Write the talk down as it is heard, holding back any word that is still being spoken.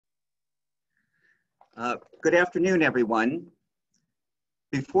Good afternoon, everyone.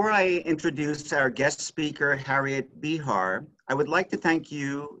 Before I introduce our guest speaker, Harriet Behar, I would like to thank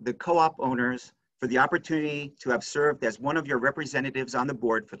you, the co-op owners, for the opportunity to have served as one of your representatives on the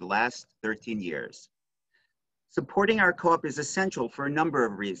board for the last 13 years. Supporting our co-op is essential for a number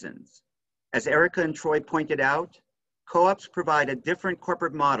of reasons. As Erica and Troy pointed out, co-ops provide a different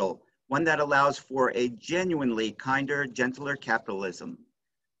corporate model, one that allows for a genuinely kinder, gentler capitalism.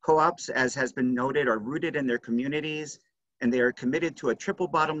 Co-ops, as has been noted, are rooted in their communities, and they are committed to a triple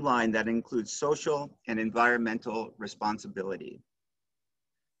bottom line that includes social and environmental responsibility.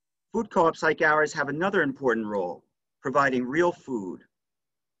 Food co-ops like ours have another important role, providing real food.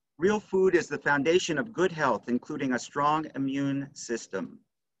 Real food is the foundation of good health, including a strong immune system.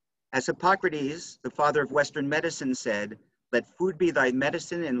 As Hippocrates, the father of Western medicine, said, "Let food be thy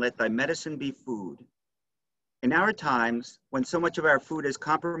medicine and let thy medicine be food." In our times, when so much of our food is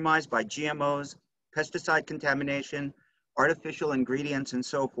compromised by GMOs, pesticide contamination, artificial ingredients, and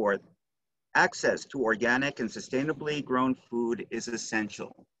so forth, access to organic and sustainably grown food is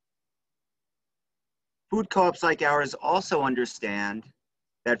essential. Food co-ops like ours also understand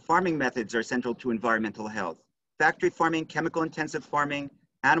that farming methods are central to environmental health. Factory farming, chemical-intensive farming,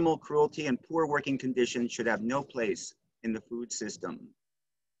 animal cruelty, and poor working conditions should have no place in the food system.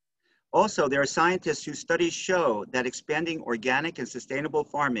 Also, there are scientists whose studies show that expanding organic and sustainable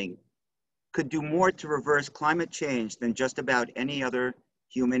farming could do more to reverse climate change than just about any other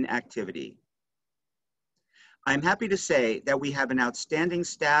human activity. I'm happy to say that we have an outstanding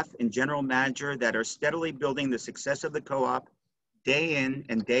staff and general manager that are steadily building the success of the co-op day in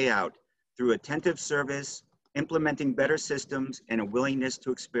and day out through attentive service, implementing better systems, and a willingness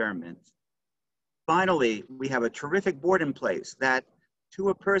to experiment. Finally, we have a terrific board in place that, to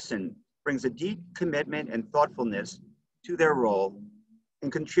a person, brings a deep commitment and thoughtfulness to their role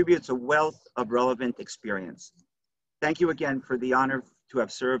and contributes a wealth of relevant experience. Thank you again for the honor to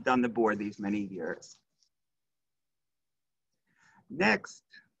have served on the board these many years. Next,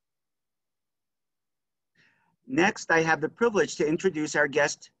 I have the privilege to introduce our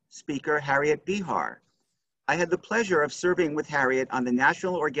guest speaker, Harriet Behar. I had the pleasure of serving with Harriet on the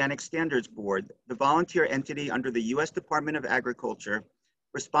National Organic Standards Board, the volunteer entity under the US Department of Agriculture,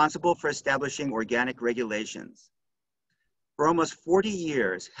 responsible for establishing organic regulations. For almost 40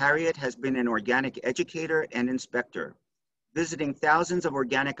 years, Harriet has been an organic educator and inspector, visiting thousands of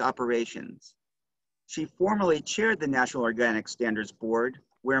organic operations. She formerly chaired the National Organic Standards Board,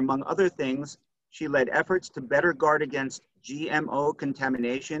 where, among other things, she led efforts to better guard against GMO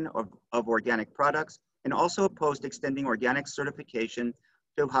contamination of organic products and also opposed extending organic certification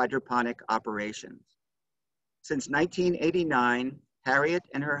to hydroponic operations. Since 1989, Harriet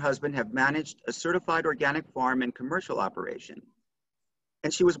and her husband have managed a certified organic farm and commercial operation.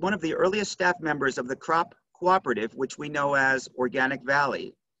 And she was one of the earliest staff members of the CROPP Cooperative, which we know as Organic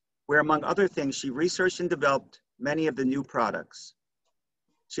Valley, where, among other things, she researched and developed many of the new products.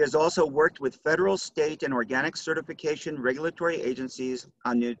 She has also worked with federal, state, and organic certification regulatory agencies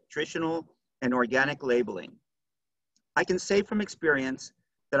on nutritional and organic labeling. I can say from experience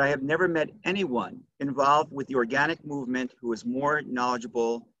that I have never met anyone involved with the organic movement who is more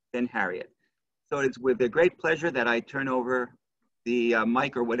knowledgeable than Harriet. So it's with a great pleasure that I turn over the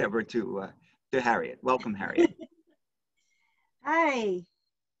mic or whatever to Harriet. Welcome, Harriet. Hi.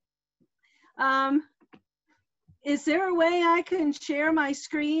 Is there a way I can share my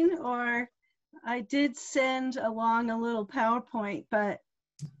screen? Or I did send along a little PowerPoint, but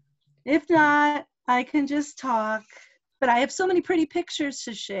if not, I can just talk. But I have so many pretty pictures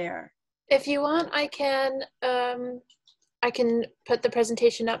to share. If you want, I can put the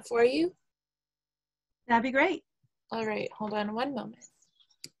presentation up for you. That'd be great. All right, hold on one moment.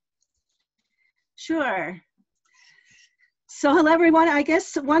 Sure. So hello, everyone. I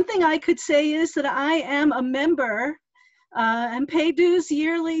guess one thing I could say is that I am a member and pay dues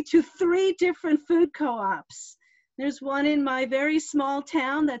yearly to 3 different food co-ops. There's one in my very small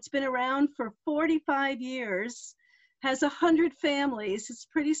town that's been around for 45 years. Has 100 families. It's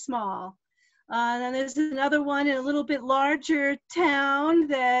pretty small. Then there's another one in a little bit larger town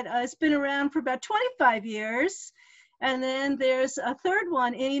that has been around for about 25 years. And then there's a third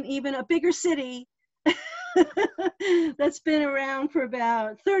one in even a bigger city that's been around for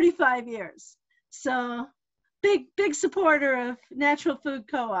about 35 years. So big supporter of natural food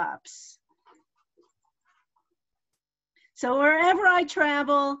co-ops. So wherever I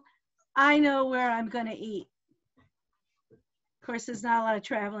travel, I know where I'm going to eat. Of course, there's not a lot of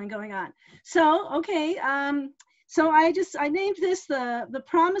traveling going on. So, okay, so I named this the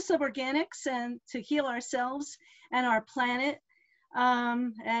promise of organics and to heal ourselves and our planet.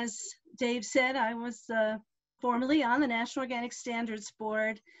 As Dave said, I was formerly on the National Organic Standards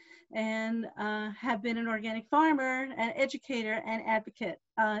Board and have been an organic farmer, an educator, and advocate.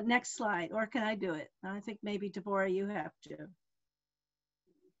 Next slide, or can I do it? I think maybe Deborah, you have to.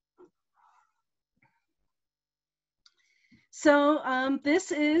 So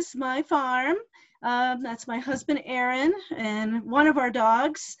this is my farm. That's my husband, Aaron, and one of our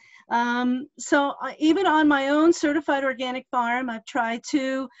dogs. So even on my own certified organic farm, I've tried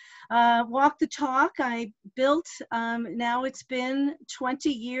to walk the talk. I built, now it's been 20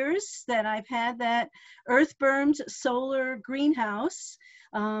 years that I've had that earth-burned solar greenhouse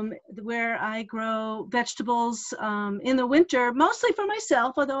where I grow vegetables in the winter, mostly for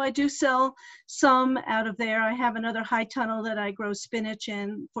myself, although I do sell some out of there. I have another high tunnel that I grow spinach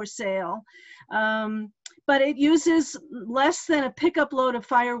in for sale. But it uses less than a pickup load of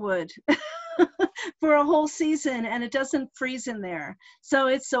firewood for a whole season, and it doesn't freeze in there. So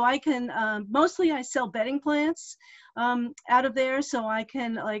I can, mostly I sell bedding plants out of there, so I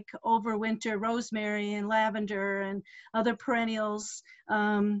can like overwinter rosemary and lavender and other perennials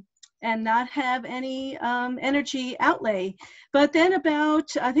and not have any energy outlay. But then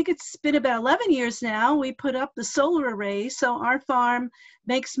I think it's been about 11 years now, we put up the solar array. So our farm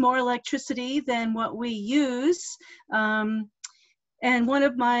makes more electricity than what we use. And one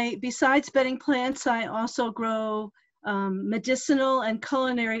of my, besides bedding plants, I also grow medicinal and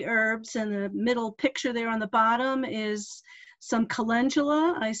culinary herbs. And the middle picture there on the bottom is some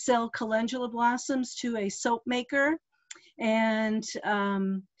calendula. I sell calendula blossoms to a soap maker. And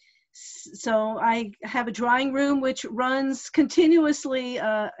so I have a drying room which runs continuously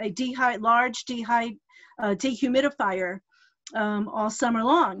a large dehumidifier all summer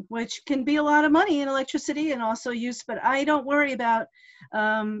long, which can be a lot of money in electricity and also use, but I don't worry about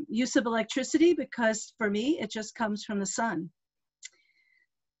use of electricity because for me, it just comes from the sun.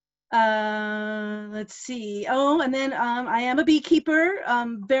 Let's see. Oh, and then I am a beekeeper.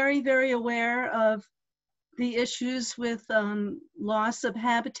 I'm very, very aware of the issues with loss of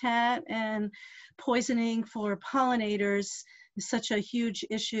habitat and poisoning for pollinators is such a huge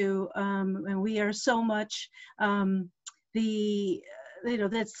issue. And we are so much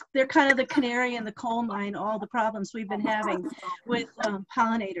they're kind of the canary in the coal mine, all the problems we've been having with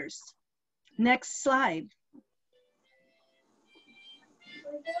pollinators. Next slide.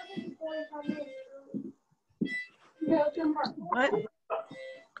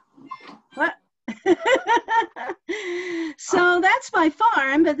 What? So that's my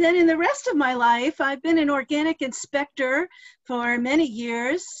farm, but then in the rest of my life, I've been an organic inspector for many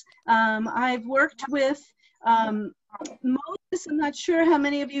years. I've worked with Moses. I'm not sure how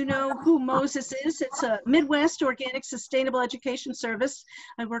many of you know who Moses is. It's a Midwest Organic Sustainable Education Service.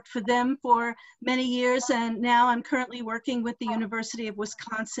 I worked for them for many years, and now I'm currently working with the University of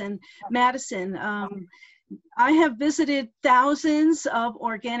Wisconsin-Madison. I have visited thousands of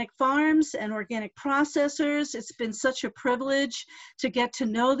organic farms and organic processors. It's been such a privilege to get to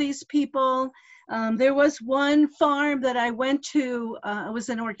know these people. There was one farm that I went to, it was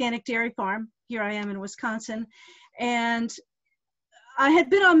an organic dairy farm. Here I am in Wisconsin. And I had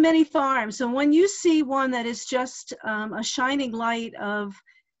been on many farms. And when you see one that is just a shining light of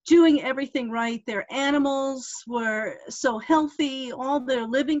doing everything right, their animals were so healthy, all their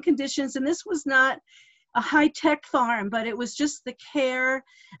living conditions, and this was not a high-tech farm, but it was just the care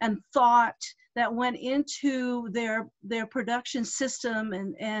and thought that went into their production system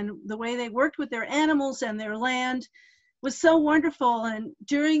and the way they worked with their animals and their land was so wonderful. And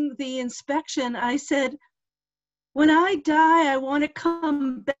during the inspection, I said, when I die, I want to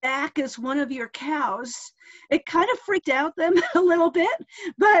come back as one of your cows. It kind of freaked out them a little bit,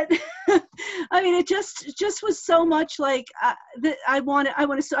 but I mean, it just was so much like I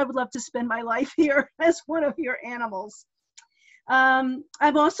would love to spend my life here as one of your animals.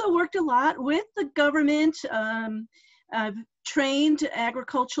 I've also worked a lot with the government. I've trained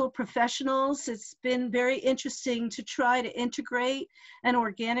agricultural professionals. It's been very interesting to try to integrate an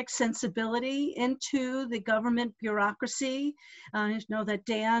organic sensibility into the government bureaucracy. I know that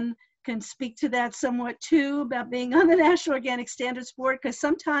Dan can speak to that somewhat too, about being on the National Organic Standards Board, because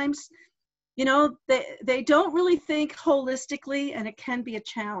sometimes, you know, they don't really think holistically, and it can be a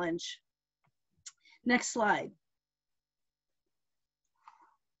challenge. Next slide.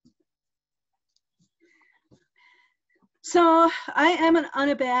 So I am an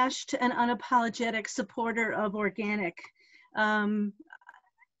unabashed and unapologetic supporter of organic. When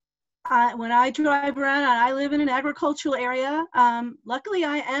I drive around, I live in an agricultural area. Luckily,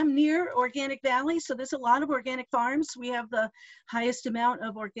 I am near Organic Valley, so there's a lot of organic farms. We have the highest amount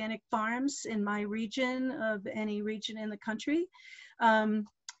of organic farms in my region of any region in the country.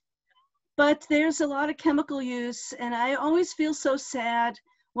 but there's a lot of chemical use, and I always feel so sad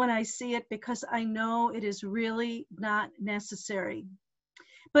when I see it because I know it is really not necessary.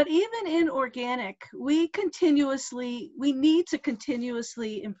 But even in organic, we need to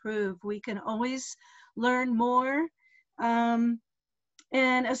continuously improve. We can always learn more. And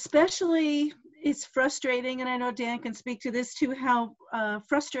especially, it's frustrating, and I know Dan can speak to this too, how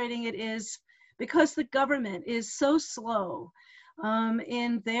frustrating it is because the government is so slow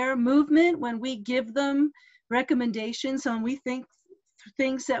in their movement when we give them recommendations on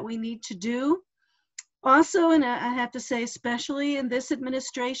things that we need to do. Also, and I have to say, especially in this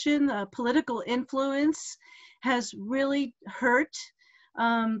administration, political influence has really hurt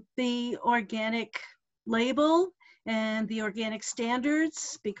the organic label and the organic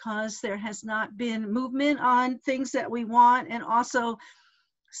standards because there has not been movement on things that we want, and also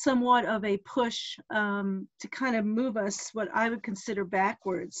somewhat of a push to kind of move us what I would consider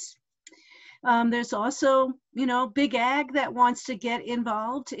backwards. There's also, big ag that wants to get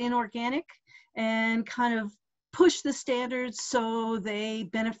involved in organic and kind of push the standards so they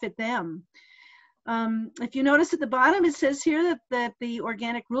benefit them. If you notice at the bottom, it says here that the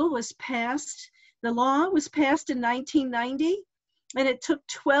organic rule was passed, the law was passed in 1990, and it took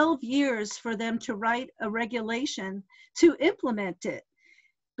 12 years for them to write a regulation to implement it.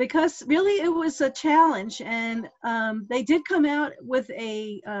 Because really it was a challenge, and they did come out with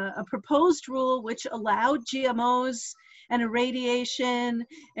a proposed rule which allowed GMOs and irradiation,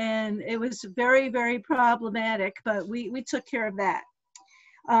 and it was very, very problematic, but we took care of that.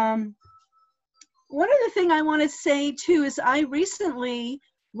 One other thing I want to say too is I recently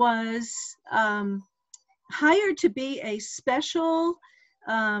was hired to be a special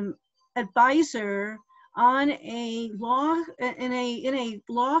advisor on a law in a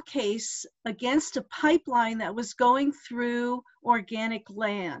law case against a pipeline that was going through organic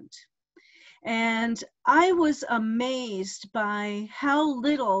land. And I was amazed by how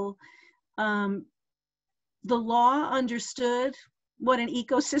little the law understood what an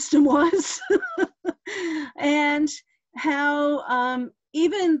ecosystem was and how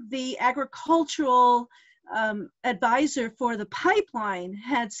even the agricultural advisor for the pipeline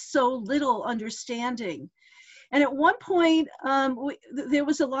had so little understanding. And at one point, there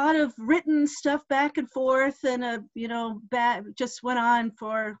was a lot of written stuff back and forth, and just went on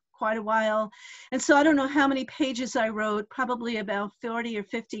for quite a while. And so I don't know how many pages I wrote, probably about 40 or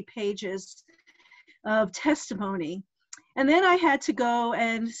 50 pages of testimony. And then I had to go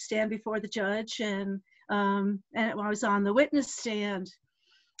and stand before the judge, and I was on the witness stand.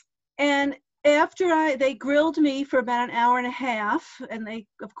 And after they grilled me for about an hour and a half, and they,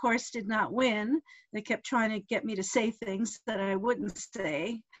 of course, did not win. They kept trying to get me to say things that I wouldn't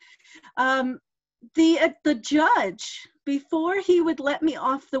say. The judge, before he would let me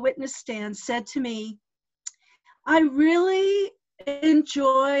off the witness stand, said to me, "I really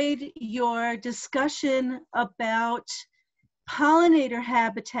enjoyed your discussion about pollinator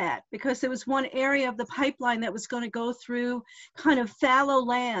habitat," because there was one area of the pipeline that was going to go through kind of fallow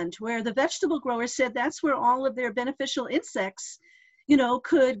land where the vegetable growers said that's where all of their beneficial insects,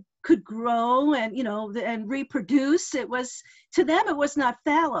 could grow and, and reproduce. It was, to them, it was not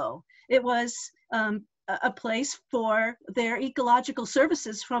fallow. It was a place for their ecological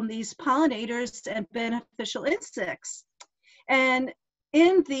services from these pollinators and beneficial insects. And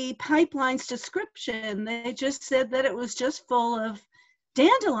in the pipeline's description, they just said that it was just full of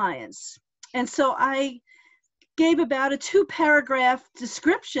dandelions. And so I gave about a 2-paragraph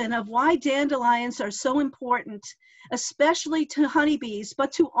description of why dandelions are so important, especially to honeybees,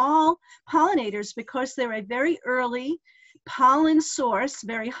 but to all pollinators, because they're a very early pollen source,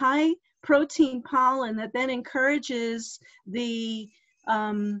 very high protein pollen that then encourages the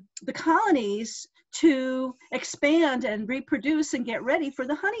colonies to expand and reproduce and get ready for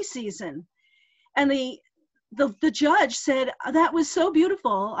the honey season. And the judge said, "That was so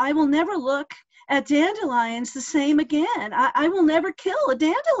beautiful. I will never look at dandelions the same again. I will never kill a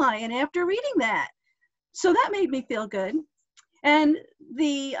dandelion after reading that." So that made me feel good. And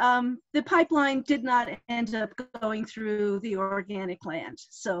the pipeline did not end up going through the organic land.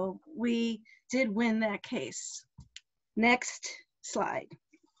 So we did win that case. Next slide.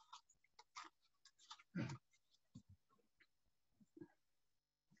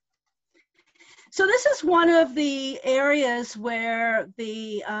 So this is one of the areas where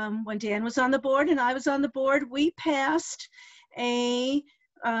when Dan was on the board and I was on the board, we passed a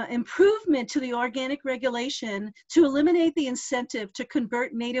improvement to the organic regulation to eliminate the incentive to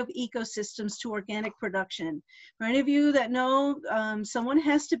convert native ecosystems to organic production. For any of you that know, someone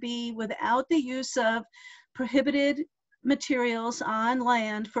has to be without the use of prohibited materials on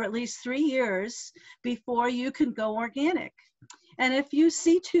land for at least 3 years before you can go organic. And if you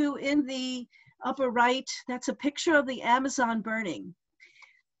see too in the upper right, that's a picture of the Amazon burning.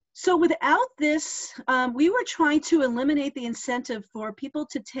 So without this, we were trying to eliminate the incentive for people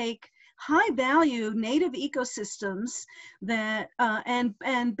to take high value native ecosystems that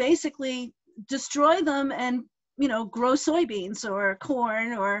and basically destroy them and grow soybeans or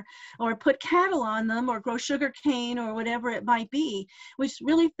corn or put cattle on them or grow sugar cane or whatever it might be. We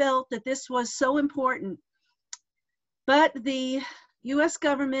really felt that this was so important. But the US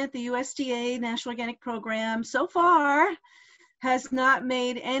government, the USDA National Organic Program, so far has not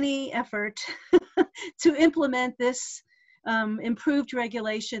made any effort to implement this improved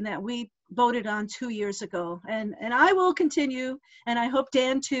regulation that we voted on 2 years ago. And I will continue, and I hope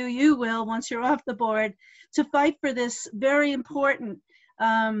Dan too, you will, once you're off the board, to fight for this very important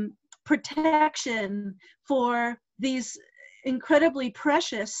protection for these incredibly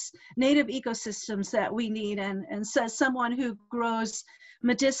precious native ecosystems that we need. And says someone who grows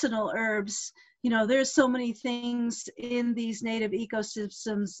medicinal herbs, there's so many things in these native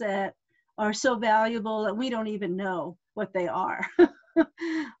ecosystems that are so valuable that we don't even know what they are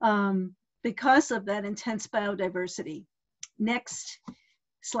because of that intense biodiversity. Next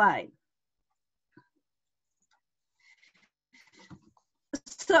slide.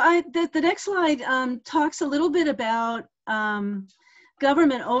 So the next slide talks a little bit about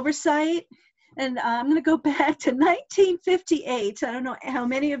government oversight. And I'm going to go back to 1958. I don't know how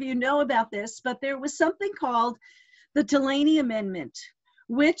many of you know about this, but there was something called the Delaney Amendment,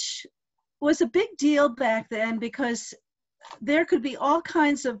 which was a big deal back then because there could be all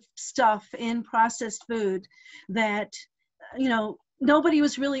kinds of stuff in processed food that, nobody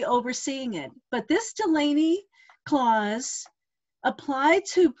was really overseeing it. But this Delaney clause applied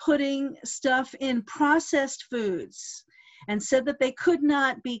to putting stuff in processed foods and said that they could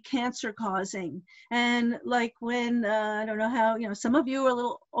not be cancer causing. And like when, I don't know how, some of you are a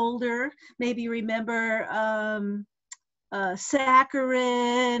little older, maybe remember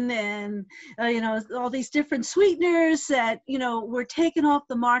saccharin and, all these different sweeteners that, were taken off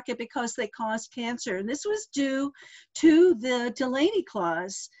the market because they caused cancer. And this was due to the Delaney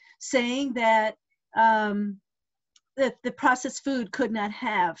clause saying that that the processed food could not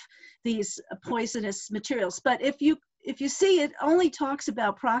have these poisonous materials. But if you see, it only talks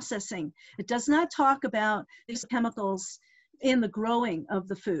about processing. It does not talk about these chemicals in the growing of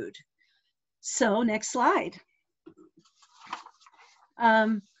the food. So next slide.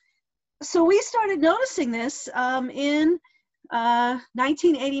 So we started noticing this in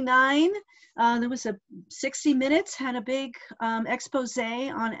 1989. There was a 60 Minutes had a big expose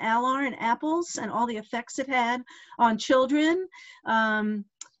on alar and apples and all the effects it had on children. And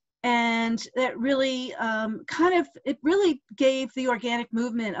that really it really gave the organic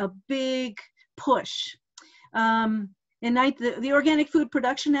movement a big push. The Organic Food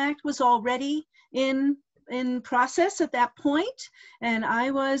Production Act was already in process at that point, and I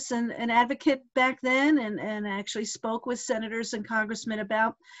was an advocate back then and actually spoke with senators and congressmen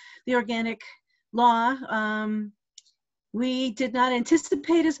about the organic law. We did not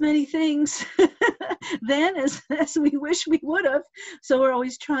anticipate as many things then as we wish we would have. So we're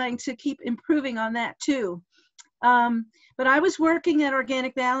always trying to keep improving on that too. But I was working at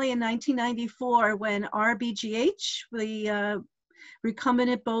Organic Valley in 1994 when RBGH, the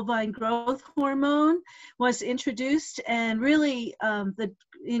recombinant bovine growth hormone, was introduced, and really the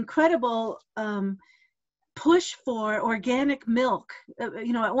incredible push for organic milk.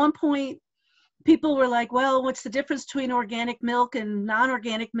 At one point, people were like, well, what's the difference between organic milk and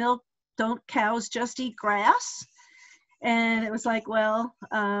non-organic milk? Don't cows just eat grass? And it was like, well,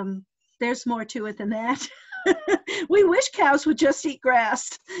 there's more to it than that. We wish cows would just eat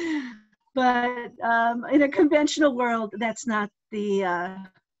grass. But in a conventional world, that's not the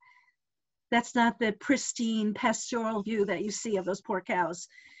pristine pastoral view that you see of those poor cows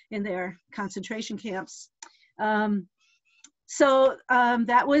in their concentration camps. So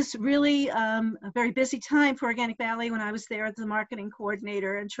that was really a very busy time for Organic Valley when I was there as the marketing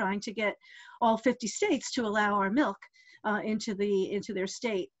coordinator and trying to get all 50 states to allow our milk into their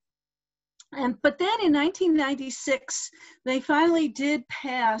state. But then in 1996, they finally did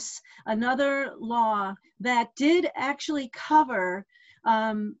pass another law that did actually cover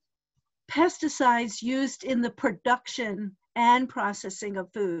pesticides used in the production and processing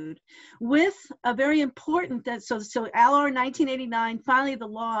of food, with a very important, so ALAR 1989, finally the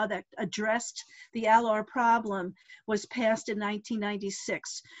law that addressed the ALAR problem was passed in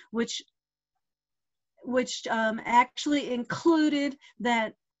 1996, which actually included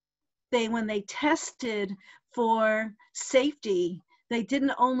that when they tested for safety, they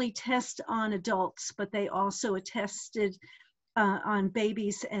didn't only test on adults, but they also tested on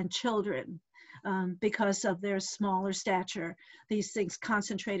babies and children. Because of their smaller stature, these things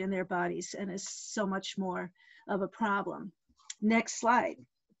concentrate in their bodies and is so much more of a problem. Next slide.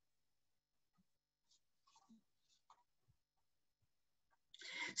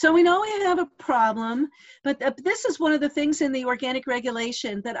 So we know we have a problem, but this is one of the things in the organic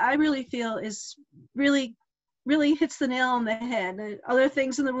regulation that I really feel is really hits the nail on the head. Other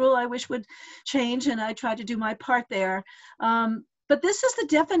things in the rule I wish would change, and I tried to do my part there. But this is the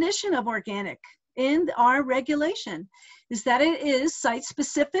definition of organic in our regulation, is that it is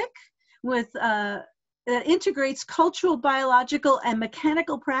site-specific with that integrates cultural, biological, and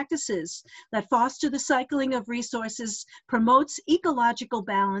mechanical practices that foster the cycling of resources, promotes ecological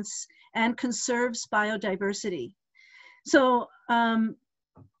balance, and conserves biodiversity. So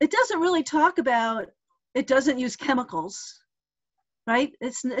it doesn't really talk about, it doesn't use chemicals, right?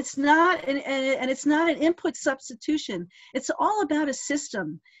 It's not, and it's not an input substitution. It's all about a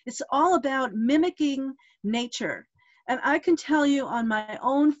system. It's all about mimicking nature. And I can tell you on my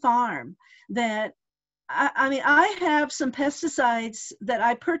own farm that I mean, I have some pesticides that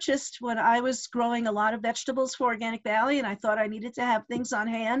I purchased when I was growing a lot of vegetables for Organic Valley, and I thought I needed to have things on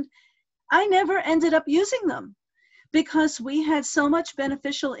hand. I never ended up using them because we had so much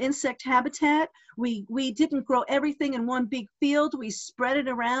beneficial insect habitat. We didn't grow everything in one big field. We spread it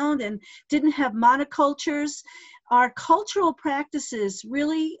around and didn't have monocultures. Our cultural practices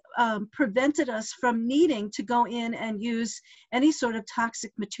really prevented us from needing to go in and use any sort of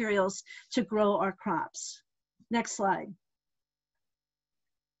toxic materials to grow our crops. Next slide.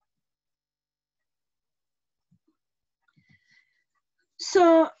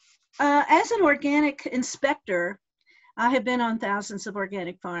 So as an organic inspector, I have been on thousands of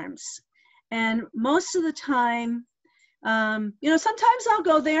organic farms. And most of the time, you know, sometimes I'll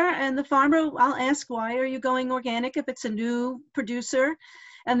go there and the farmer, I'll ask, why are you going organic if it's a new producer?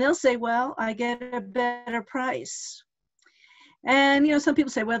 And they'll say, well, I get a better price. And, you know, some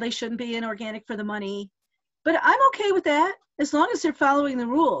people say, well, they shouldn't be in organic for the money. But I'm okay with that as long as they're following the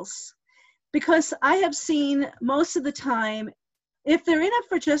rules. Because I have seen most of the time, if they're in it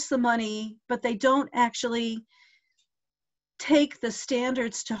for just the money, but they don't actually take the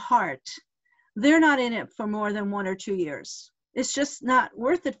standards to heart, they're not in it for more than 1 or 2 years. It's just not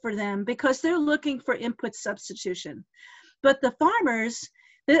worth it for them because they're looking for input substitution. But the farmers,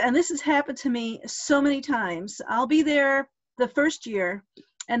 and this has happened to me so many times, I'll be there the first year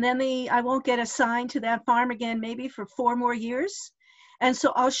and then I won't get assigned to that farm again maybe for 4 more years. And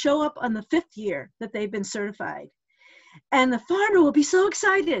so I'll show up on the 5th year that they've been certified. And the farmer will be so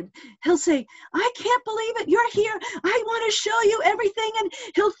excited. He'll say, I can't believe it. You're here. I want to show you everything. And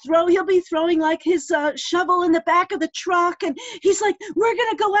he'll be throwing like his shovel in the back of the truck. And he's like, we're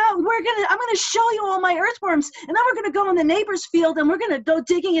going to go out and I'm going to show you all my earthworms. And then we're going to go in the neighbor's field and we're going to go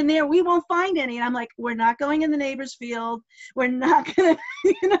digging in there. We won't find any. And I'm like, we're not going in the neighbor's field. We're not going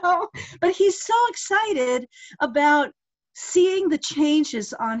to, you know, but he's so excited about seeing the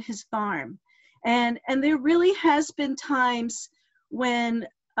changes on his farm. And there really has been times when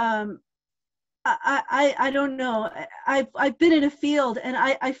I don't know, I've been in a field and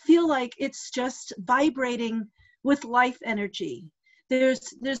I feel like it's just vibrating with life energy.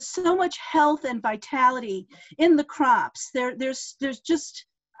 There's so much health and vitality in the crops. There's just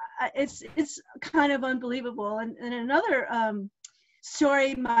it's kind of unbelievable. And another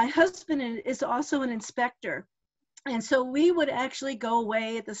story, my husband is also an inspector. And so we would actually go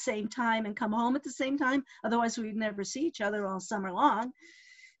away at the same time and come home at the same time. Otherwise, we'd never see each other all summer long.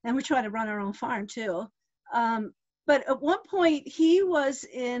 And we try to run our own farm too. But at one point, he was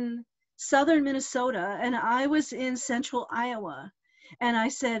in southern Minnesota and I was in central Iowa. And I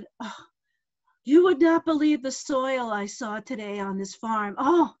said, oh, you would not believe the soil I saw today on this farm.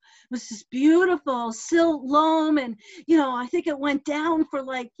 Oh, it was this beautiful silt loam. And, you know, I think it went down for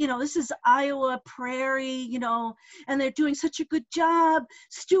like, you know, this is Iowa prairie, you know, and they're doing such a good job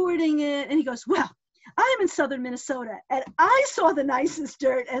stewarding it. And he goes, well, I'm in southern Minnesota and I saw the nicest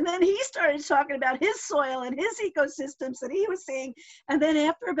dirt. And then he started talking about his soil and his ecosystems that he was seeing. And then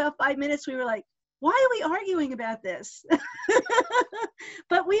after about 5 minutes, we were like, why are we arguing about this?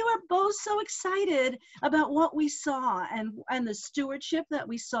 But we were both so excited about what we saw and the stewardship that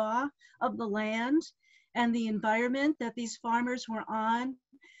we saw of the land and the environment that these farmers were on.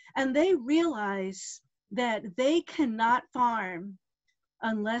 And they realize that they cannot farm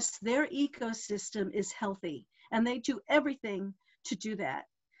unless their ecosystem is healthy. And they do everything to do that.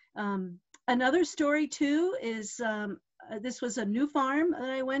 Another story too is, this was a new farm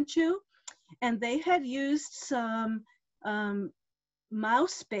that I went to. and they had used some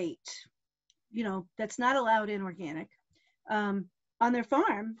mouse bait, you know, that's not allowed in organic, on their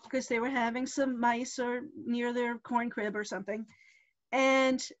farm because they were having some mice or near their corn crib or something.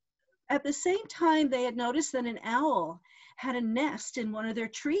 And at the same time, they had noticed that an owl had a nest in one of their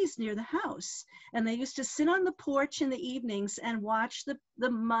trees near the house. And they used to sit on the porch in the evenings and watch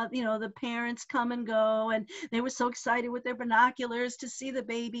the parents come and go. And they were so excited with their binoculars to see the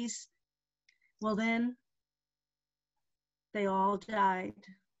babies. Well, then they all died.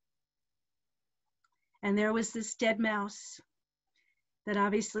 And there was this dead mouse that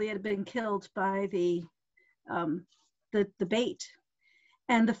obviously had been killed by the bait.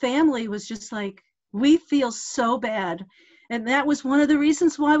 And the family was just like, we feel so bad. And that was one of the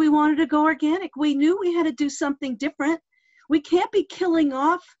reasons why we wanted to go organic. We knew we had to do something different. We can't be killing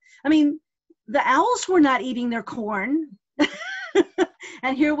off. I mean, the owls were not eating their corn.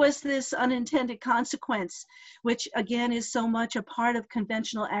 And here was this unintended consequence, which again is so much a part of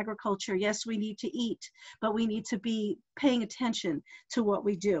conventional agriculture. Yes, we need to eat, but we need to be paying attention to what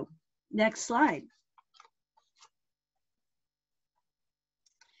we do. Next slide.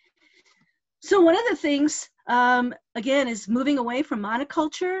 So one of the things, again, is moving away from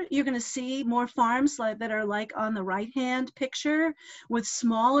monoculture. You're going to see more farms that are like on the right-hand picture with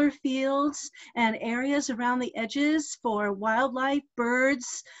smaller fields and areas around the edges for wildlife,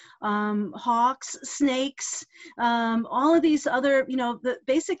 birds, hawks, snakes, all of these other,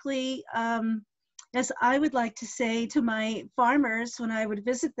 basically, as I would like to say to my farmers when I would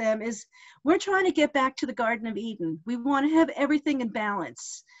visit them, is we're trying to get back to the Garden of Eden. We want to have everything in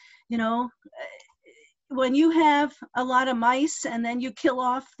balance. You know, when you have a lot of mice and then you kill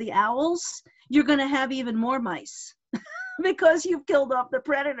off the owls, you're going to have even more mice because you've killed off the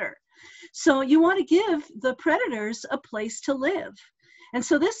predator. So you want to give the predators a place to live. And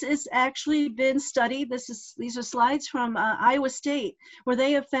so this has actually been studied. These are slides from Iowa State, where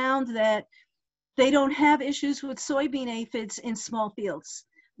they have found that they don't have issues with soybean aphids in small fields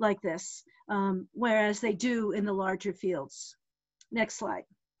like this, whereas they do in the larger fields. Next slide.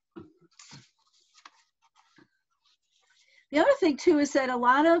 The other thing too is that a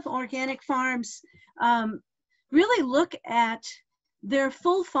lot of organic farms really look at their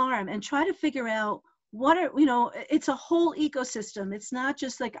full farm and try to figure out what are, it's a whole ecosystem. It's not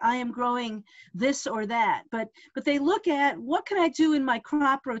just like I am growing this or that, but they look at what can I do in my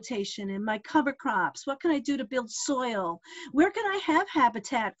crop rotation, in my cover crops? What can I do to build soil? Where can I have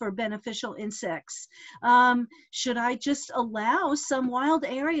habitat for beneficial insects? Should I just allow some wild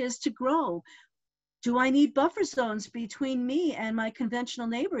areas to grow? Do I need buffer zones between me and my conventional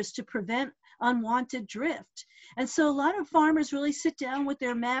neighbors to prevent unwanted drift? And so a lot of farmers really sit down with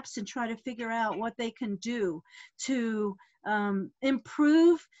their maps and try to figure out what they can do to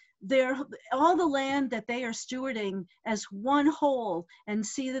improve all the land that they are stewarding as one whole, and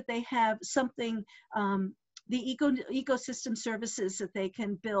see that they have something, the ecosystem services that they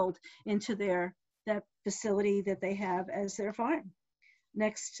can build into that facility that they have as their farm.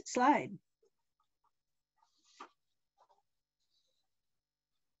 Next slide.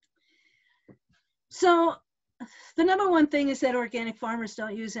 So the number one thing is that organic farmers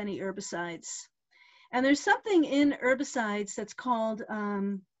don't use any herbicides. And there's something in herbicides that's called,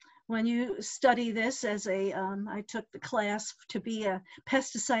 when you study this as I took the class to be a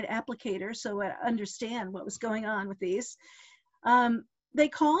pesticide applicator, so I understand what was going on with these. They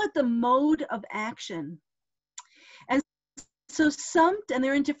call it the mode of action. And so and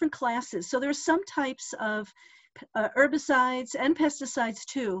they're in different classes. So there are some types of herbicides and pesticides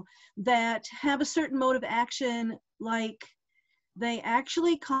too that have a certain mode of action, like they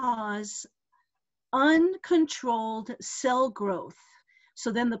actually cause uncontrolled cell growth. So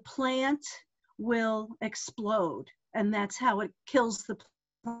then the plant will explode, and that's how it kills the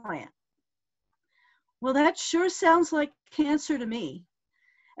plant. Well, that sure sounds like cancer to me.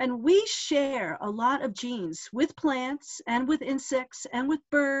 And we share a lot of genes with plants and with insects and with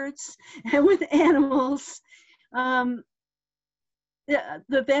birds and with animals. The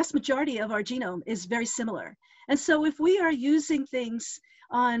vast majority of our genome is very similar. And so if we are using things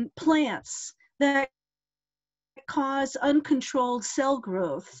on plants that cause uncontrolled cell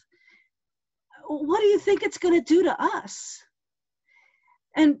growth, what do you think it's going to do to us?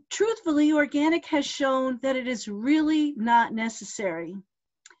 And truthfully, organic has shown that it is really not necessary.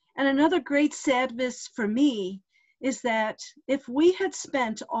 And another great sadness for me is that if we had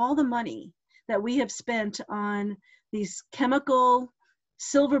spent all the money that we have spent on these chemical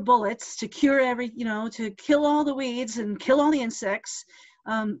silver bullets to cure to kill all the weeds and kill all the insects,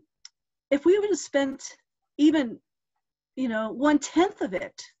 if we would have spent even, 1/10 of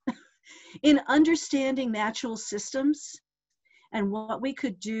it in understanding natural systems and what we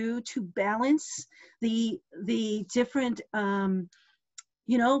could do to balance the different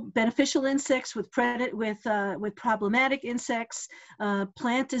beneficial insects with problematic insects,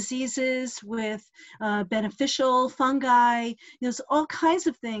 plant diseases with beneficial fungi. There's all kinds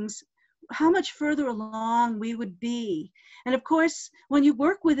of things. How much further along we would be. And of course, when you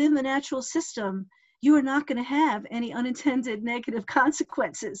work within the natural system, you are not going to have any unintended negative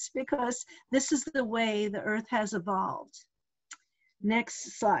consequences because this is the way the earth has evolved.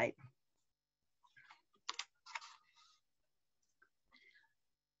 Next slide.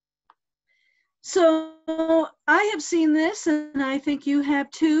 So I have seen this, and I think you have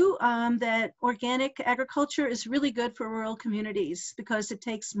too, that organic agriculture is really good for rural communities because it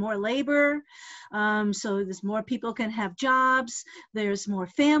takes more labor. So there's more people can have jobs. There's more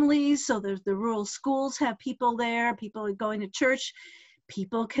families. So the rural schools have people there. People are going to church.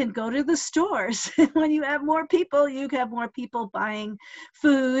 People can go to the stores. When you have more people, you have more people buying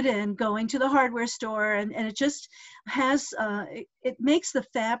food and going to the hardware store. And it just has, it makes the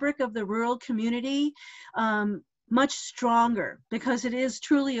fabric of the rural community much stronger because it is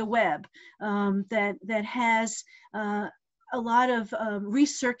truly a web that has a lot of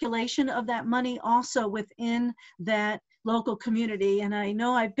recirculation of that money also within that local community. And I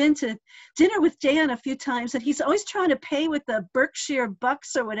know I've been to dinner with Dan a few times, and he's always trying to pay with the Berkshire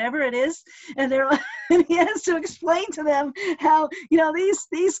bucks or whatever it is, and and he has to explain to them how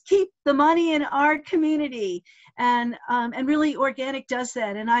these keep the money in our community, and really organic does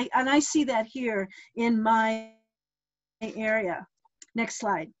that, and I see that here in my area. Next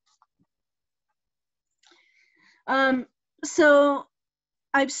slide. So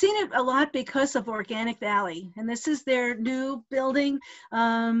I've seen it a lot because of Organic Valley, and this is their new building,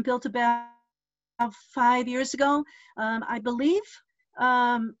 built about 5 years ago. I believe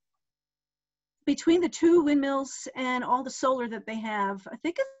between the 2 windmills and all the solar that they have, I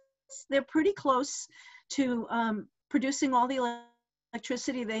think they're pretty close to producing all the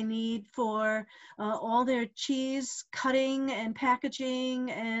electricity they need for all their cheese cutting and packaging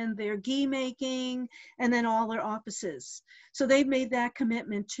and their ghee making, and then all their offices. So they've made that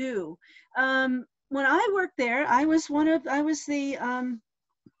commitment too. When I worked there, I was the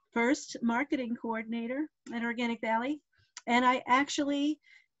first marketing coordinator at Organic Valley, and I actually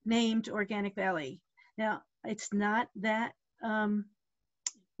named Organic Valley. Now, it's not that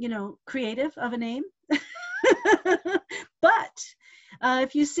creative of a name, but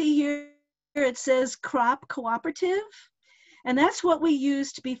if you see here, it says CROPP Cooperative, and that's what we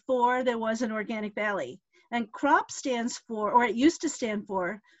used before there was an Organic Valley. And CROPP stands for, or it used to stand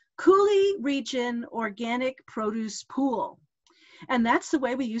for, Cooley Region Organic Produce Pool. And that's the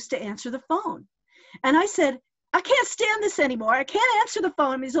way we used to answer the phone. And I said, I can't stand this anymore. I can't answer the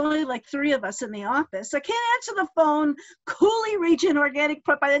phone. There's only like 3 of us in the office. I can't answer the phone. Cooley Region Organic.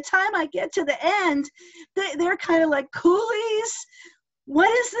 By the time I get to the end, they're kind of like, Coolies? What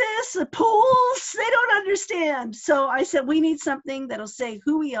is this? The pools? They don't understand. So I said, we need something that'll say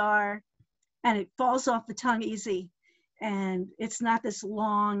who we are, and it falls off the tongue easy. And it's not this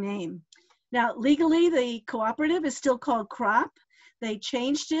long name. Now, legally, the cooperative is still called CROPP. They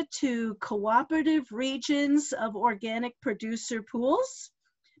changed it to Cooperative Regions of Organic Producer Pools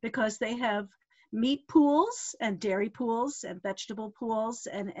because they have meat pools and dairy pools and vegetable pools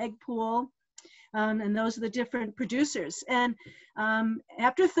and egg pool. And those are the different producers. And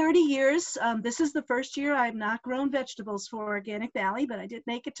after 30 years, this is the first year I've not grown vegetables for Organic Valley, but I did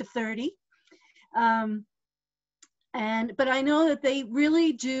make it to 30. But I know that they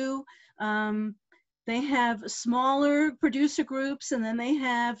really do, they have smaller producer groups, and then they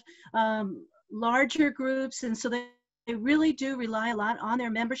have larger groups. And so they really do rely a lot on their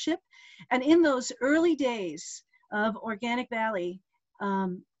membership. And in those early days of Organic Valley,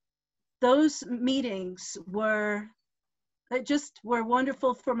 those meetings were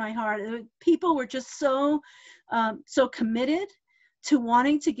wonderful for my heart. People were just so committed to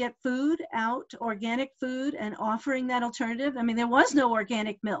wanting to get food out, organic food, and offering that alternative. I mean, there was no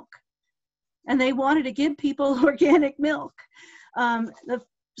organic milk, and they wanted to give people organic milk.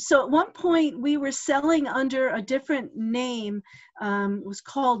 So at one point we were selling under a different name. It was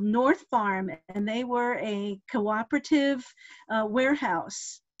called North Farm, and they were a cooperative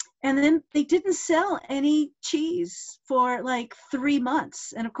warehouse. And then they didn't sell any cheese for like 3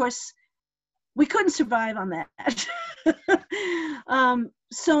 months. And of course, we couldn't survive on that.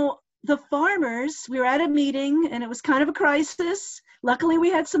 So the farmers, we were at a meeting, and it was kind of a crisis. Luckily, we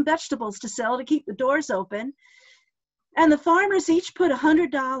had some vegetables to sell to keep the doors open. And the farmers each put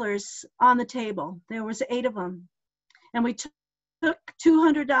 $100 on the table. There was 8 of them. And we took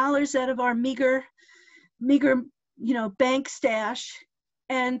 $200 out of our meager, bank stash.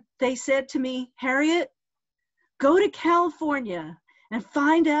 And they said to me, Harriet, go to California and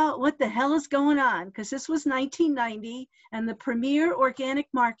find out what the hell is going on. Because this was 1990 and the premier organic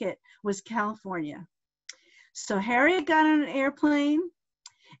market was California. So Harriet got on an airplane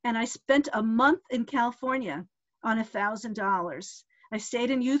and I spent a month in California on $1,000. I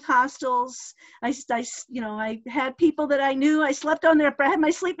stayed in youth hostels. I had people that I knew. I slept on I had my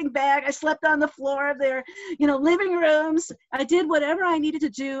sleeping bag. I slept on the floor of their, living rooms. I did whatever I needed to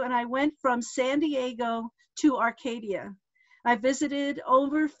do. And I went from San Diego to Arcadia. I visited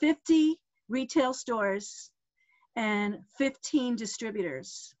over 50 retail stores and 15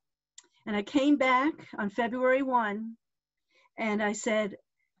 distributors. And I came back on February 1 and I said,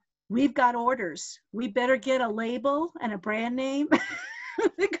 we've got orders. We better get a label and a brand name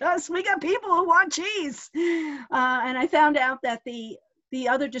because we got people who want cheese. And I found out that the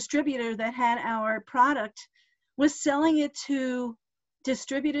other distributor that had our product was selling it to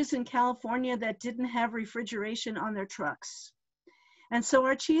distributors in California that didn't have refrigeration on their trucks. And so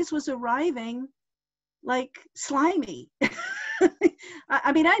our cheese was arriving like slimy.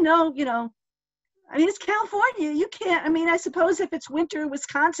 I mean, I know, it's California. You can't, I suppose if it's winter in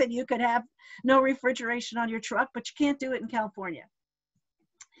Wisconsin, you could have no refrigeration on your truck, but you can't do it in California.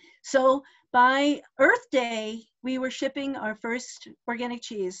 So by Earth Day, we were shipping our first organic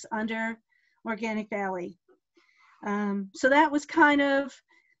cheese under Organic Valley. So that was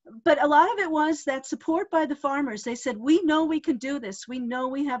but a lot of it was that support by the farmers. They said, we know we can do this. We know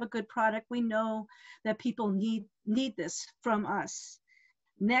we have a good product. We know that people need this from us.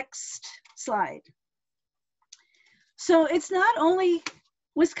 Next slide. So it's not only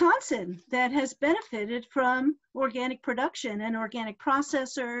Wisconsin that has benefited from organic production and organic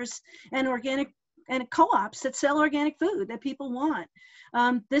processors and co-ops that sell organic food that people want.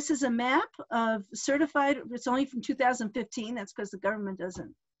 This is a map of certified, it's only from 2015, that's because the government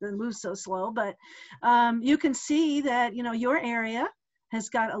doesn't move so slow, but you can see that, your area has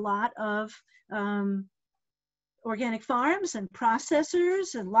got a lot of organic farms and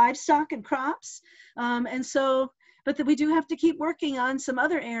processors and livestock and crops. But we do have to keep working on some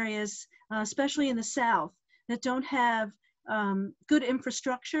other areas, especially in the South, that don't have good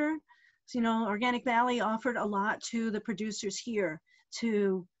infrastructure. So, Organic Valley offered a lot to the producers here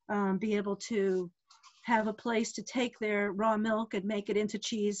to be able to have a place to take their raw milk and make it into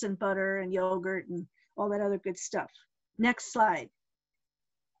cheese and butter and yogurt and all that other good stuff. Next slide.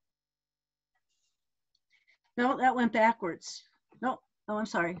 No, that went backwards. No, oh, I'm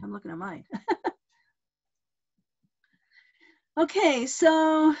sorry, I'm looking at mine. Okay,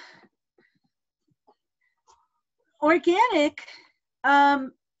 so organic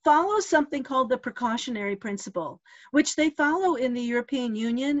follows something called the precautionary principle, which they follow in the European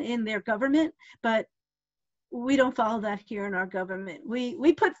Union in their government, but we don't follow that here in our government.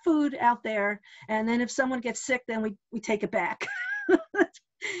 We put food out there, and then if someone gets sick, then we take it back.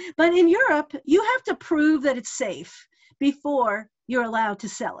 But in Europe, you have to prove that it's safe before you're allowed to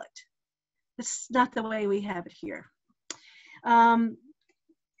sell it. It's not the way we have it here. And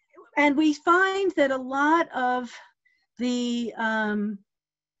we find that a lot of the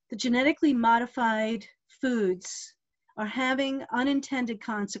genetically modified foods are having unintended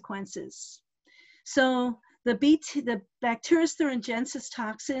consequences. So the Bacteria thuringiensis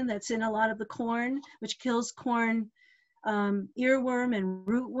toxin that's in a lot of the corn, which kills corn earworm and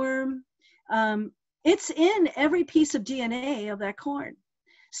rootworm, it's in every piece of DNA of that corn.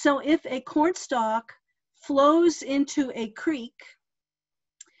 So if a corn stalk flows into a creek,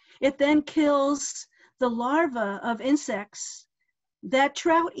 it then kills the larvae of insects that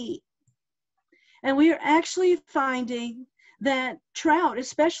trout eat. And we are actually finding that trout,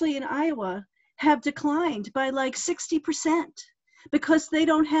 especially in Iowa, have declined by like 60% because they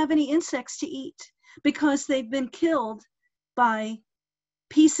don't have any insects to eat, because they've been killed by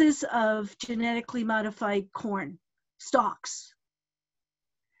pieces of genetically modified corn stalks.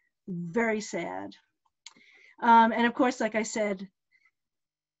 Very sad. And of course, like I said,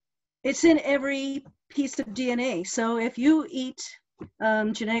 it's in every piece of DNA. So if you eat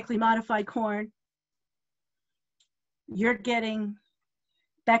genetically modified corn, you're getting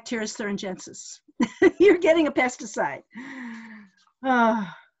Bacteria thuringiensis. You're getting a pesticide.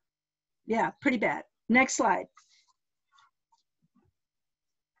 Yeah, pretty bad. Next slide.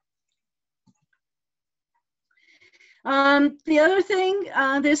 The other thing,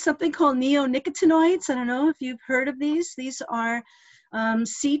 there's something called neonicotinoids. I don't know if you've heard of these. These are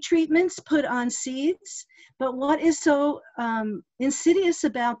seed treatments put on seeds. But what is so insidious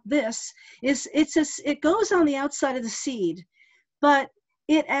about this is it goes on the outside of the seed. but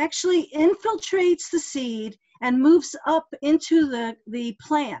it actually infiltrates the seed and moves up into the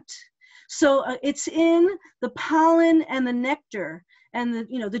plant. So it's in the pollen and the nectar and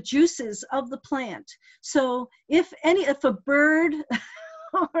the juices of the plant. So if a bird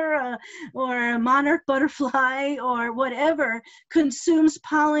or a monarch butterfly or whatever consumes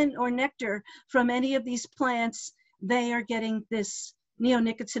pollen or nectar from any of these plants, they are getting this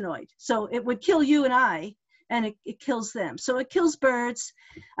neonicotinoid. So it would kill you and I, and it kills them. So it kills birds.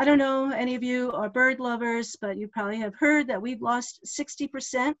 I don't know, any of you are bird lovers, but you probably have heard that we've lost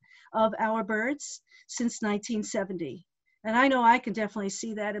 60% of our birds since 1970. And I know I can definitely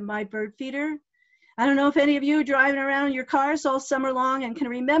see that in my bird feeder. I don't know if any of you are driving around your cars all summer long and can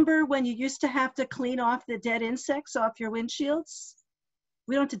remember when you used to have to clean off the dead insects off your windshields.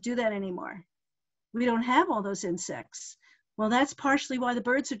 We don't have to do that anymore. We don't have all those insects. Well, that's partially why the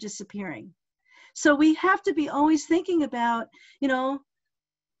birds are disappearing. So we have to be always thinking about,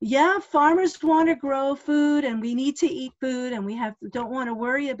 yeah, farmers want to grow food and we need to eat food, and we don't want to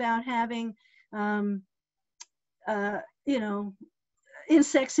worry about having,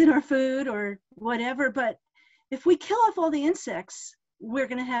 insects in our food or whatever. But if we kill off all the insects, we're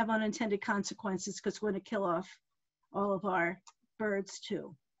going to have unintended consequences, because we're going to kill off all of our birds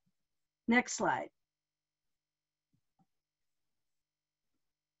too. Next slide.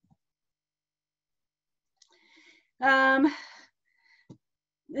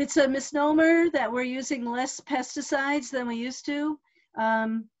 It's a misnomer that we're using less pesticides than we used to.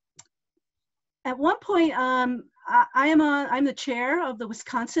 At one point, I'm the chair of the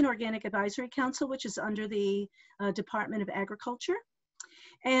Wisconsin Organic Advisory Council, which is under the Department of Agriculture.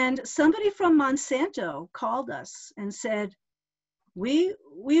 And somebody from Monsanto called us and said, we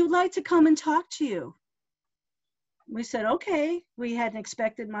would like to come and talk to you. We said, okay. We hadn't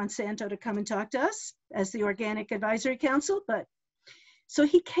expected Monsanto to come and talk to us as the Organic Advisory Council, but so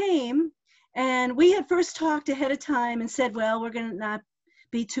he came, and we had first talked ahead of time and said, well, we're going to not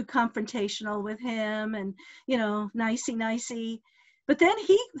be too confrontational with him and, nicey. But then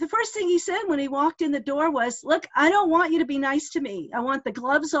the first thing he said when he walked in the door was, look, I don't want you to be nice to me. I want the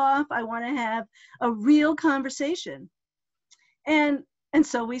gloves off. I want to have a real conversation. And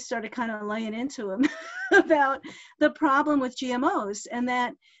so we started kind of laying into him about the problem with GMOs, and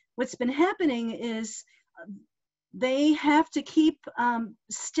that what's been happening is they have to keep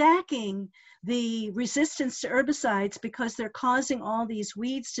stacking the resistance to herbicides because they're causing all these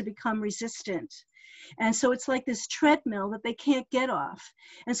weeds to become resistant. And so it's like this treadmill that they can't get off.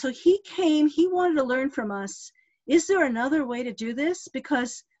 And so he wanted to learn from us, is there another way to do this?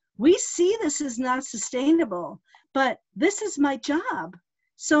 Because we see this is not sustainable, but this is my job.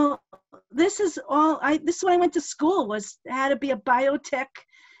 So this is what I went to school, was how to be a biotech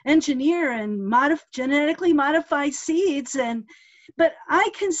engineer and genetically modify seeds. But I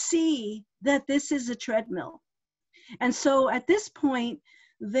can see that this is a treadmill. And so at this point,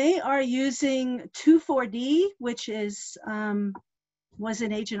 they are using 2,4-D, which was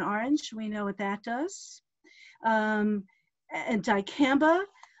in Agent Orange. We know what that does. And dicamba,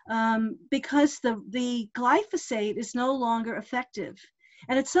 because the glyphosate is no longer effective.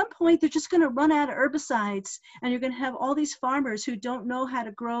 And at some point, they're just going to run out of herbicides, and you're going to have all these farmers who don't know how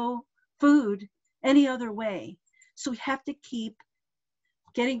to grow food any other way. So we have to keep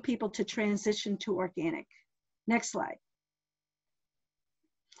getting people to transition to organic. Next slide.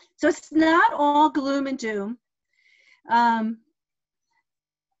 So it's not all gloom and doom.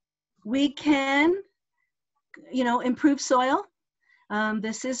 We can, improve soil.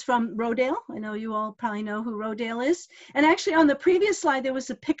 This is from Rodale. I know you all probably know who Rodale is. And actually on the previous slide, there was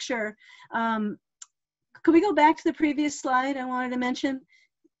a picture. Could we go back to the previous slide I wanted to mention?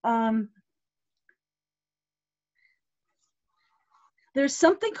 There's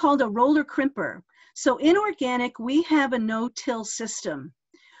something called a roller crimper. So in organic, we have a no-till system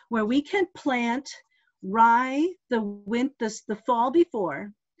where we can plant rye the fall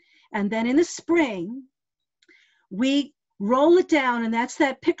before, and then in the spring, we roll it down, and that's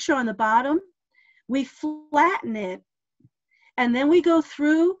that picture on the bottom. We flatten it, and then we go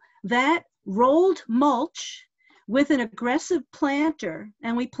through that rolled mulch with an aggressive planter,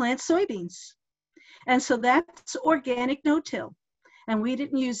 and we plant soybeans. And so that's organic no-till, and we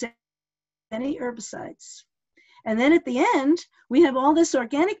didn't use any herbicides. And then at the end, we have all this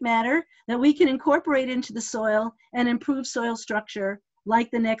organic matter that we can incorporate into the soil and improve soil structure,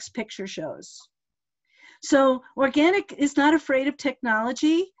 like the next picture shows. So organic is not afraid of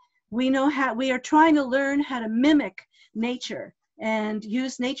technology. We are trying to learn how to mimic nature and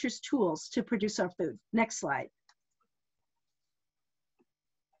use nature's tools to produce our food. Next slide.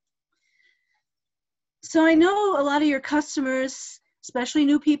 So I know a lot of your customers, especially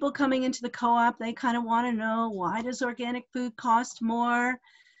new people coming into the co-op, they kind of want to know, why does organic food cost more?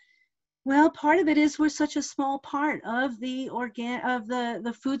 Well, part of it is we're such a small part of the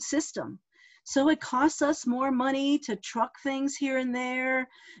food system. So it costs us more money to truck things here and there.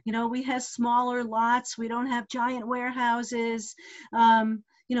 You know, we have smaller lots. We don't have giant warehouses.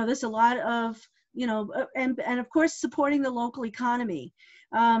 You know, there's a lot of, you know, and of course supporting the local economy.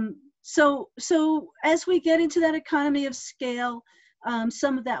 So as we get into that economy of scale,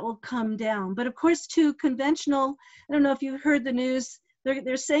 some of that will come down. But of course, too, conventional, I don't know if you've heard the news,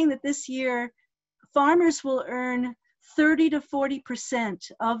 they're saying that this year, farmers will earn 30 to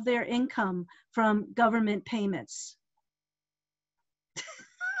 40% of their income from government payments.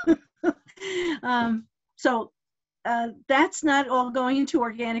 So that's not all going into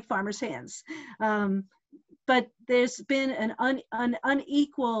organic farmers' hands. But there's been an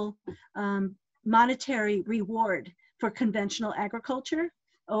unequal monetary reward for conventional agriculture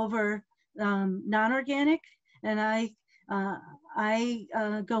over non-organic. And I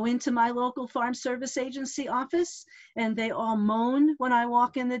go into my local farm service agency office and they all moan when I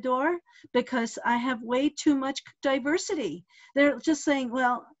walk in the door because I have way too much diversity. They're just saying,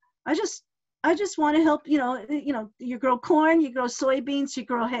 well, I just want to help, you know, you grow corn, you grow soybeans, you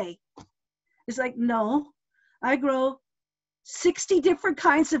grow hay. It's like, no, I grow 60 different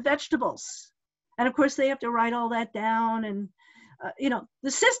kinds of vegetables. And of course they have to write all that down, and you know, the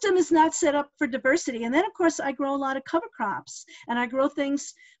system is not set up for diversity. And then of course I grow a lot of cover crops, and I grow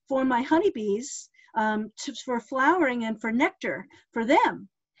things for my honeybees, for flowering and for nectar for them.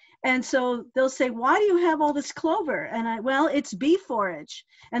 And so they'll say, why do you have all this clover? And well, it's bee forage.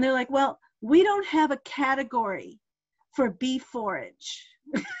 And they're like, well, we don't have a category for bee forage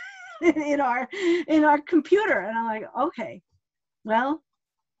in our computer. And I'm like, okay, well,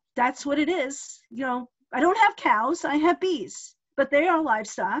 that's what it is. You know, I don't have cows, I have bees, but they are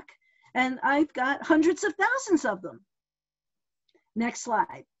livestock, and I've got hundreds of thousands of them. Next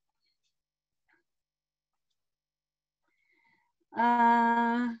slide.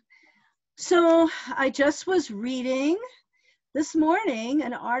 So I just was reading this morning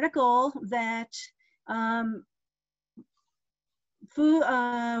an article that I'm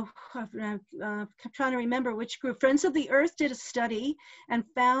trying to remember which group, Friends of the Earth, did a study and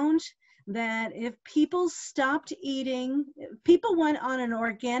found that if people stopped eating, people went on an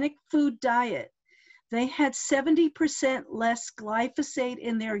organic food diet, they had 70% less glyphosate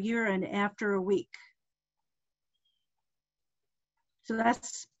in their urine after a week. So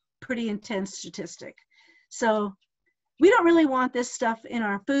that's pretty intense statistic. So we don't really want this stuff in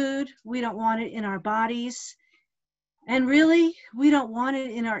our food. We don't want it in our bodies. And really, we don't want it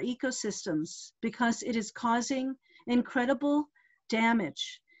in our ecosystems because it is causing incredible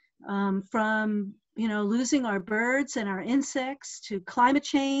damage, from, you know, losing our birds and our insects to climate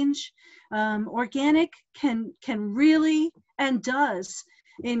change. Organic can really, and does,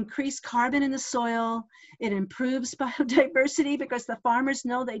 increase carbon in the soil. It improves biodiversity because the farmers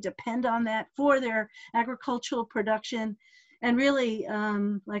know they depend on that for their agricultural production. And really,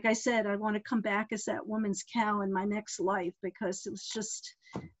 like I said, I want to come back as that woman's cow in my next life because it was just,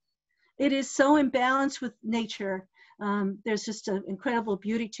 it is so imbalanced with nature. There's just an incredible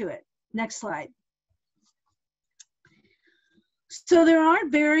beauty to it. Next slide. So there are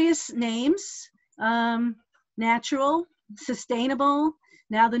various names, natural, sustainable.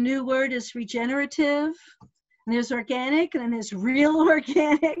 Now the new word is regenerative, and there's organic, and then there's real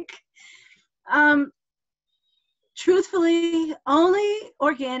organic. Truthfully, only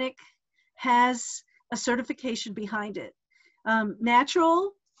organic has a certification behind it.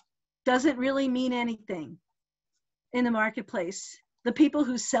 Natural doesn't really mean anything in the marketplace. The people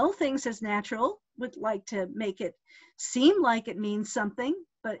who sell things as natural would like to make it seem like it means something,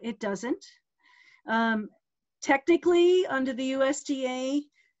 but it doesn't. Technically, under the USDA,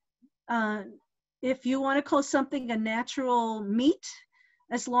 if you want to call something a natural meat,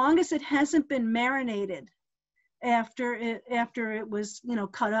 as long as it hasn't been marinated after it was, you know,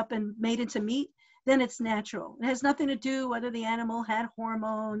 cut up and made into meat, then it's natural. It has nothing to do whether the animal had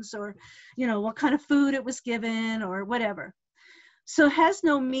hormones or, you know, what kind of food it was given or whatever. So it has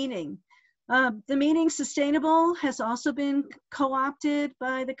no meaning. The meaning sustainable has also been co-opted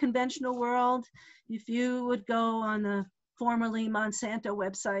by the conventional world. If you would go on the formerly Monsanto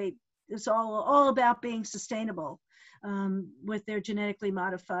website, it's all about being sustainable with their genetically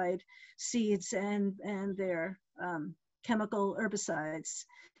modified seeds and their chemical herbicides.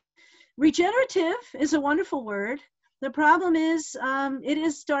 Regenerative is a wonderful word. The problem is it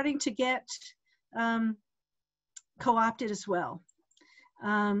is starting to get co-opted as well.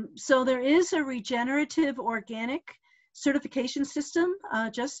 So there is a regenerative organic certification system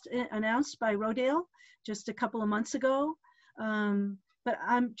just announced by Rodale just a couple of months ago. But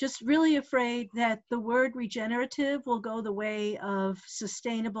I'm just really afraid that the word regenerative will go the way of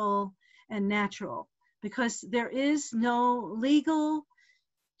sustainable and natural, because there is no legal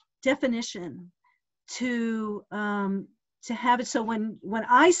definition to have it. So when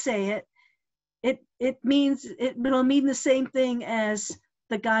I say it, it'll mean the same thing as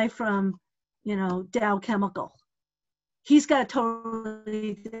the guy from, Dow Chemical. He's got a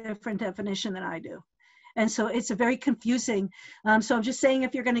totally different definition than I do. And so it's a very confusing. So I'm just saying,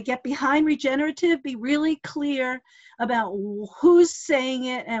 if you're going to get behind regenerative, be really clear about who's saying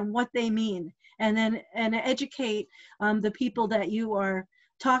it and what they mean, and educate the people that you are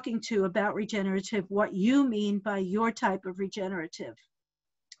talking to about regenerative, what you mean by your type of regenerative.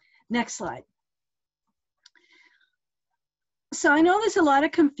 Next slide. So I know there's a lot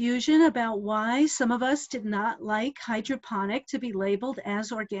of confusion about why some of us did not like hydroponic to be labeled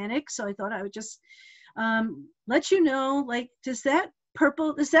as organic. So I thought I would just let you know, like, does that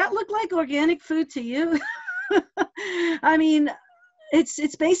look like organic food to you? I mean,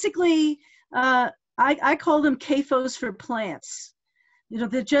 it's basically, I call them CAFOs for plants.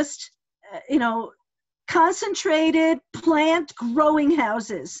 They're just, concentrated plant growing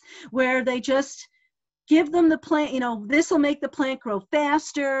houses where they just give them the plant, this will make the plant grow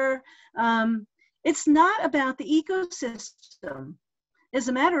faster. It's not about the ecosystem. As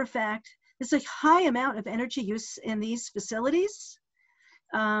a matter of fact, there's a high amount of energy use in these facilities.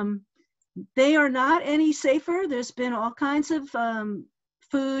 They are not any safer. There's been all kinds of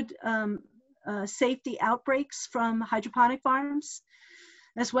food safety outbreaks from hydroponic farms,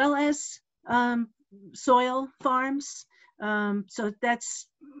 as well as soil farms. So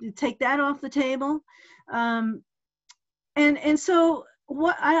take that off the table. And so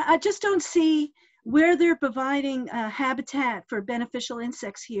I just don't see where they're providing habitat for beneficial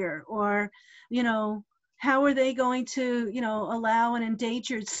insects here, or, how are they going to, allow an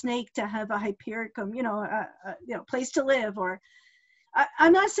endangered snake to have a hypericum, place to live? Or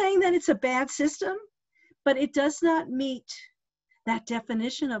I'm not saying that it's a bad system, but it does not meet that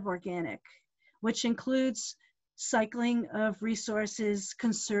definition of organic, which includes cycling of resources,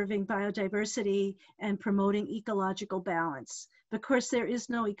 conserving biodiversity, and promoting ecological balance. Because there is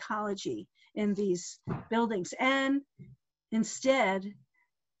no ecology in these buildings, and instead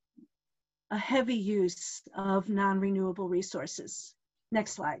a heavy use of non-renewable resources.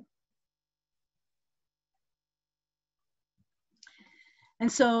 Next slide.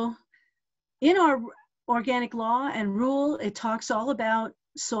 And so in our organic law and rule, it talks all about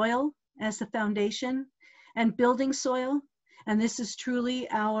soil as the foundation and building soil. And this is truly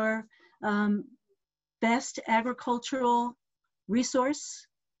our best agricultural resource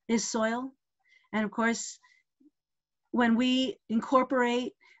is soil. And of course, when we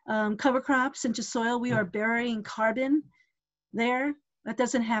incorporate cover crops into soil, we are burying carbon there. That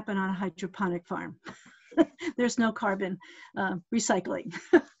doesn't happen on a hydroponic farm. There's no carbon recycling.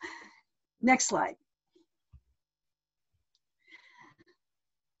 Next slide.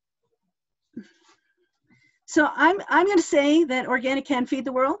 So I'm going to say that organic can feed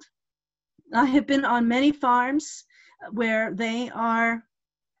the world. I have been on many farms where they are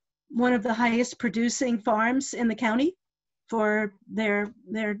one of the highest producing farms in the county for their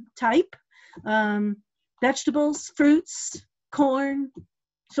type. Vegetables, fruits, corn,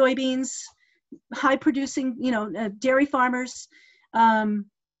 soybeans, high producing, dairy farmers. As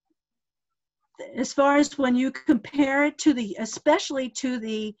far as when you compare it to especially to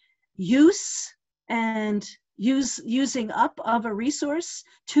the use and using up of a resource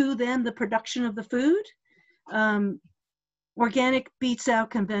to then the production of the food, organic beats out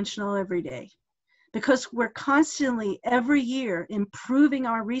conventional every day, because we're constantly every year improving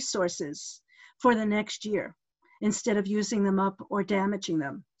our resources for the next year instead of using them up or damaging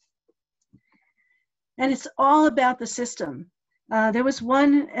them. And it's all about the system. There was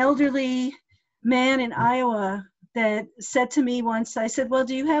one elderly man in Iowa that said to me once, I said, well,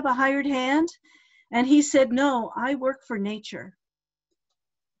 do you have a hired hand? And he said, no, I work for nature.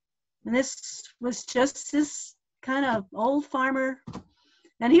 And this was just this kind of old farmer.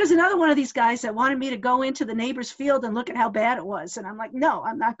 And he was another one of these guys that wanted me to go into the neighbor's field and look at how bad it was. And I'm like, no,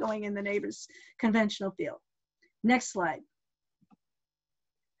 I'm not going in the neighbor's conventional field. Next slide.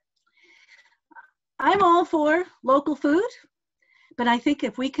 I'm all for local food, but I think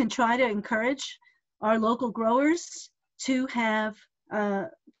if we can try to encourage our local growers to have,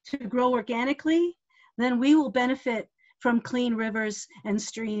 to grow organically, then we will benefit from clean rivers and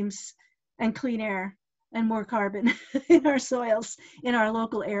streams and clean air and more carbon in our soils in our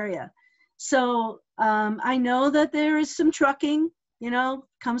local area. So I know that there is some trucking,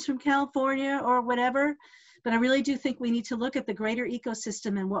 comes from California or whatever, but I really do think we need to look at the greater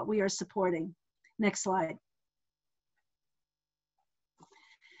ecosystem and what we are supporting. Next slide.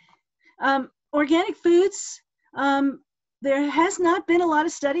 Organic foods, there has not been a lot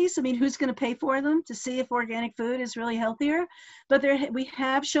of studies. I mean, who's going to pay for them to see if organic food is really healthier? But we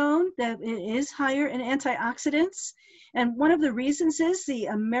have shown that it is higher in antioxidants. And one of the reasons is the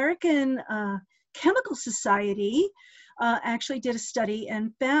American Chemical Society actually did a study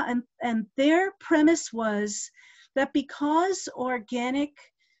and found, and their premise was that because organic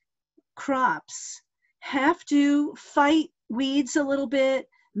crops have to fight weeds a little bit,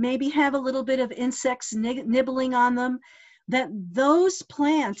 maybe have a little bit of insects nibbling on them, that those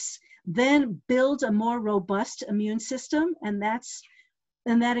plants then build a more robust immune system, and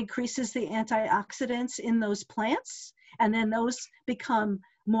that increases the antioxidants in those plants, and then those become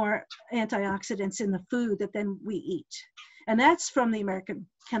more antioxidants in the food that then we eat. And that's from the American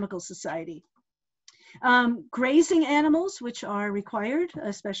Chemical Society. Grazing animals, which are required,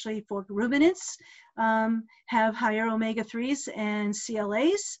 especially for ruminants, have higher omega-3s and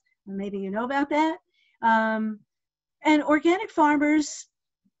CLAs. Maybe you know about that. And organic farmers,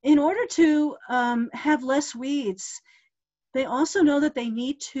 in order to have less weeds, they also know that they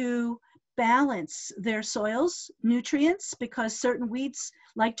need to balance their soils nutrients, because certain weeds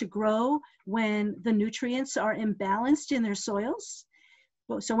like to grow when the nutrients are imbalanced in their soils.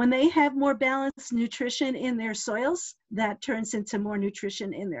 So when they have more balanced nutrition in their soils, that turns into more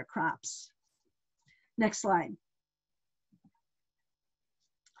nutrition in their crops. Next slide.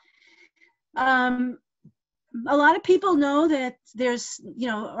 A lot of people know that there's,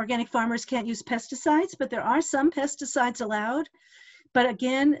 organic farmers can't use pesticides, but there are some pesticides allowed. But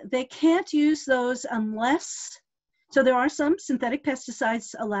again, they can't use those unless, so there are some synthetic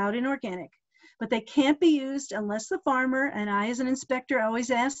pesticides allowed in organic, but they can't be used unless the farmer, and I as an inspector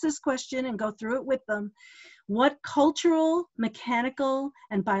always ask this question and go through it with them, what cultural, mechanical,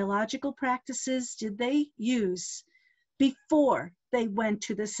 and biological practices did they use before they went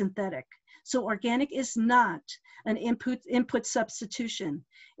to the synthetic? So organic is not an input substitution.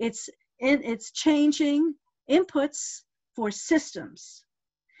 It's changing inputs for systems.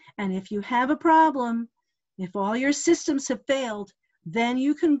 And if you have a problem, if all your systems have failed, then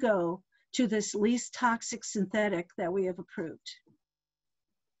you can go to this least toxic synthetic that we have approved.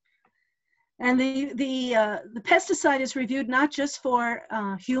 And the pesticide is reviewed not just for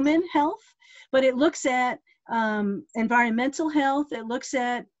human health, but it looks at environmental health. It looks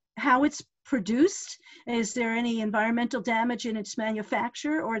at how it's produced. Is there any environmental damage in its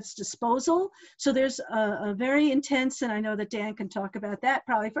manufacture or its disposal? So there's a very intense, and I know that Dan can talk about that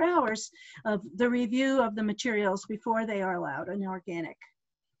probably for hours, of the review of the materials before they are allowed in organic.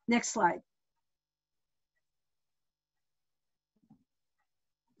 Next slide.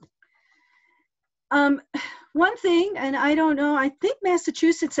 One thing, and I don't know, I think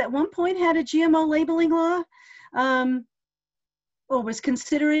Massachusetts at one point had a GMO labeling law, or was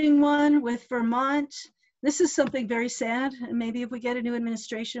considering one with Vermont. This is something very sad, and maybe if we get a new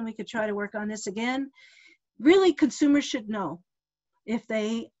administration, we could try to work on this again. Really, consumers should know if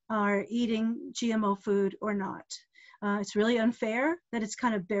they are eating GMO food or not. It's really unfair that it's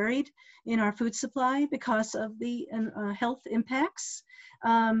kind of buried in our food supply because of the health impacts.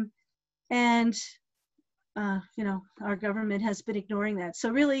 Our government has been ignoring that. So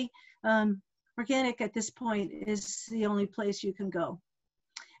really, organic at this point is the only place you can go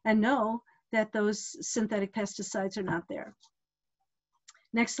and know that those synthetic pesticides are not there.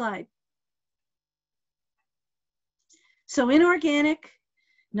 Next slide. So in organic,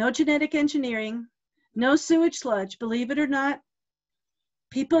 no genetic engineering, no sewage sludge. Believe it or not,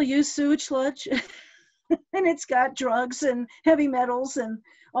 people use sewage sludge and it's got drugs and heavy metals and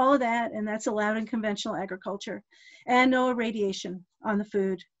all of that, and that's allowed in conventional agriculture. And no irradiation on the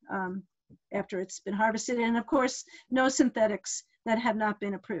food after it's been harvested. And of course, no synthetics that have not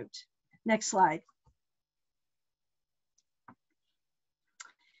been approved. Next slide.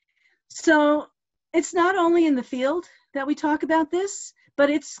 So it's not only in the field that we talk about this, but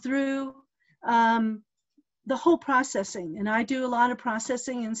it's through the whole processing. And I do a lot of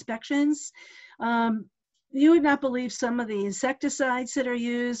processing inspections. You would not believe some of the insecticides that are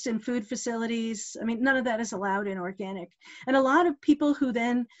used in food facilities. I mean, none of that is allowed in organic. And a lot of people who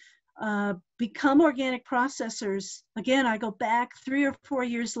then become organic processors, again, I go back 3 or 4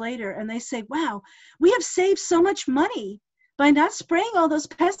 years later and they say, wow, we have saved so much money by not spraying all those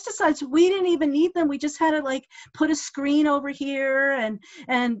pesticides, we didn't even need them. We just had to like put a screen over here and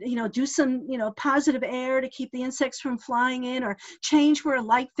you know, do some, you know, positive air to keep the insects from flying in, or change where a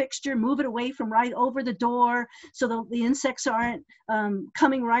light fixture, move it away from right over the door so the insects aren't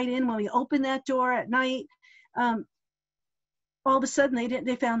coming right in when we open that door at night. All of a sudden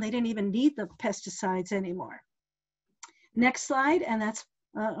they found they didn't even need the pesticides anymore. Next slide, and that's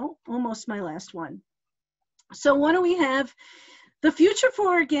almost my last one. So what do we have? The future for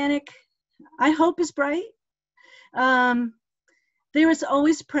organic, I hope, is bright. There is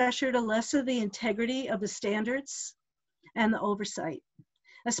always pressure to lessen the integrity of the standards and the oversight,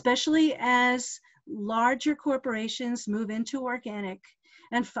 especially as larger corporations move into organic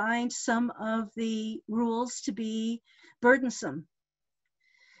and find some of the rules to be burdensome.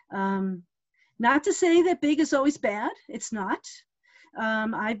 Not to say that big is always bad, it's not.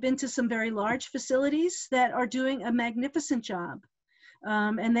 I've been to some very large facilities that are doing a magnificent job,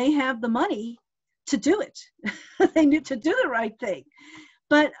 and they have the money to do it. They need to do the right thing.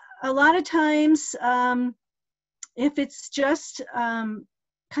 But a lot of times, if it's just kind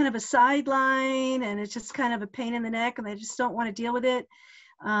of a sideline and it's just kind of a pain in the neck and they just don't want to deal with it,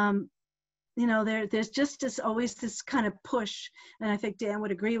 you know, there's just always this kind of push, and I think Dan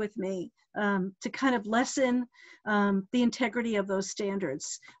would agree with me, to kind of lessen the integrity of those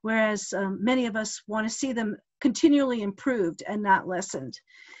standards, whereas many of us want to see them continually improved and not lessened.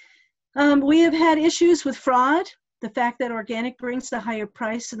 We have had issues with fraud, the fact that organic brings the higher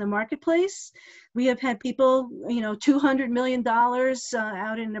price in the marketplace. We have had people, you know, $200 million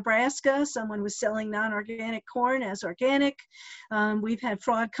out in Nebraska. Someone was selling non-organic corn as organic. We've had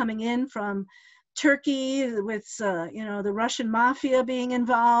fraud coming in from Turkey with, you know, the Russian mafia being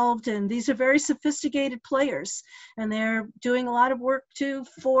involved. And these are very sophisticated players. And they're doing a lot of work to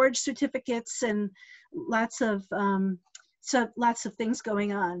forge certificates and lots of things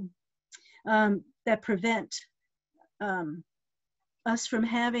going on that prevent us from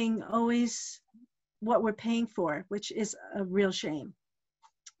having always what we're paying for, which is a real shame.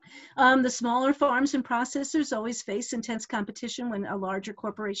 The smaller farms and processors always face intense competition when a larger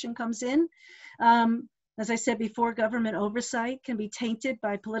corporation comes in. As I said before, government oversight can be tainted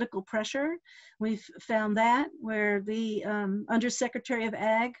by political pressure. We've found that where the Undersecretary of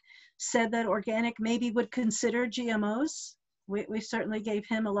Ag said that organic maybe would consider GMOs. We certainly gave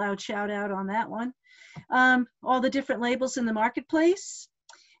him a loud shout out on that one. All the different labels in the marketplace.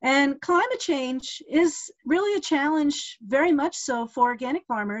 And climate change is really a challenge, very much so, for organic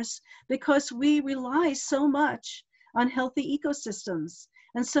farmers, because we rely so much on healthy ecosystems.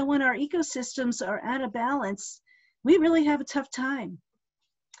 And so when our ecosystems are out of balance, we really have a tough time.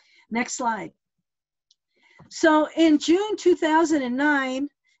 Next slide. So in June 2009,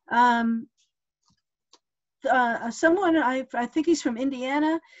 someone, I think he's from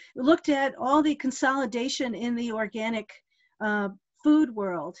Indiana, looked at all the consolidation in the organic food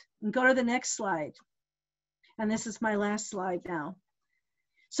world. And go to the next slide. And this is my last slide now.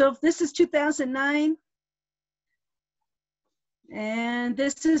 So this is 2009. And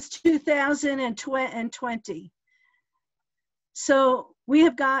this is 2020. So we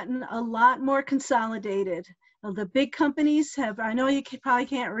have gotten a lot more consolidated. The big companies have, I know you probably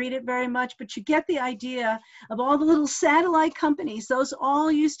can't read it very much, but you get the idea of all the little satellite companies. Those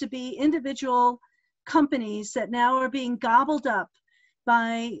all used to be individual companies that now are being gobbled up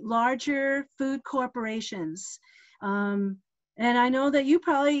by larger food corporations. And I know that you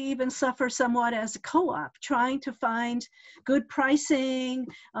probably even suffer somewhat as a co-op, trying to find good pricing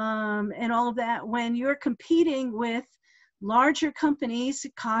and all of that when you're competing with larger companies,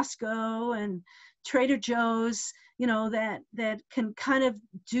 Costco and Trader Joe's, you know, that can kind of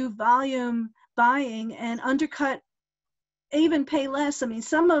do volume buying and undercut, even pay less. I mean,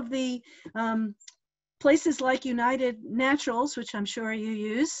 some of the places like United Naturals, which I'm sure you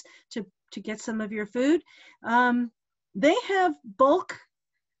use to get some of your food, they have bulk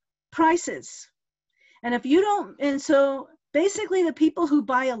prices. And if you don't, and so basically the people who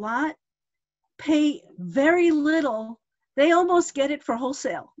buy a lot pay very little. They almost get it for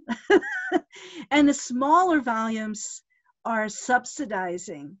wholesale. And the smaller volumes are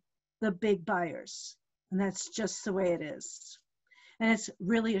subsidizing the big buyers. And that's just the way it is. And it's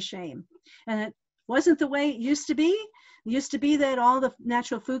really a shame. And it wasn't the way it used to be. It used to be that all the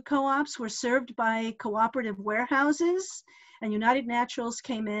natural food co-ops were served by cooperative warehouses, and United Naturals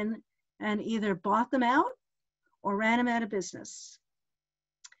came in and either bought them out or ran them out of business.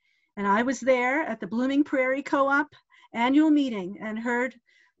 And I was there at the Blooming Prairie Co-op annual meeting and heard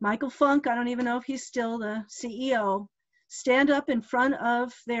Michael Funk, I don't even know if he's still the CEO, stand up in front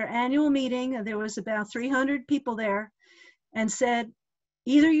of their annual meeting. And there was about 300 people there, and said,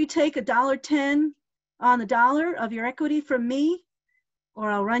 either you take $1.10 on the dollar of your equity from me, or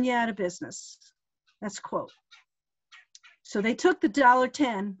I'll run you out of business. That's a quote. So they took the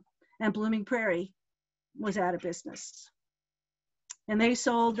 $1.10 and Blooming Prairie was out of business. And they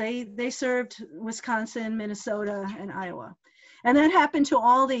served Wisconsin, Minnesota, and Iowa. And that happened to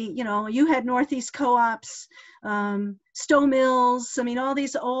all the, you had Northeast co-ops, Stowe Mills. I mean, all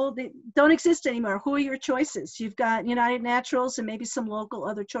these they don't exist anymore. Who are your choices? You've got United Naturals and maybe some local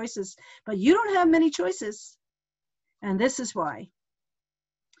other choices, but you don't have many choices. And this is why.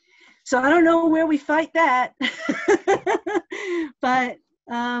 So I don't know where we fight that, but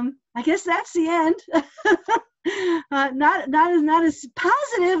I guess that's the end. Not as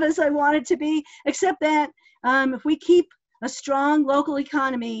positive as I want it to be, except that if we keep a strong local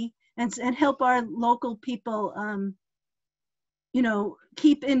economy and help our local people,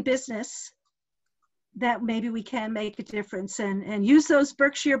 keep in business, that maybe we can make a difference and use those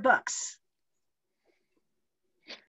Berkshire bucks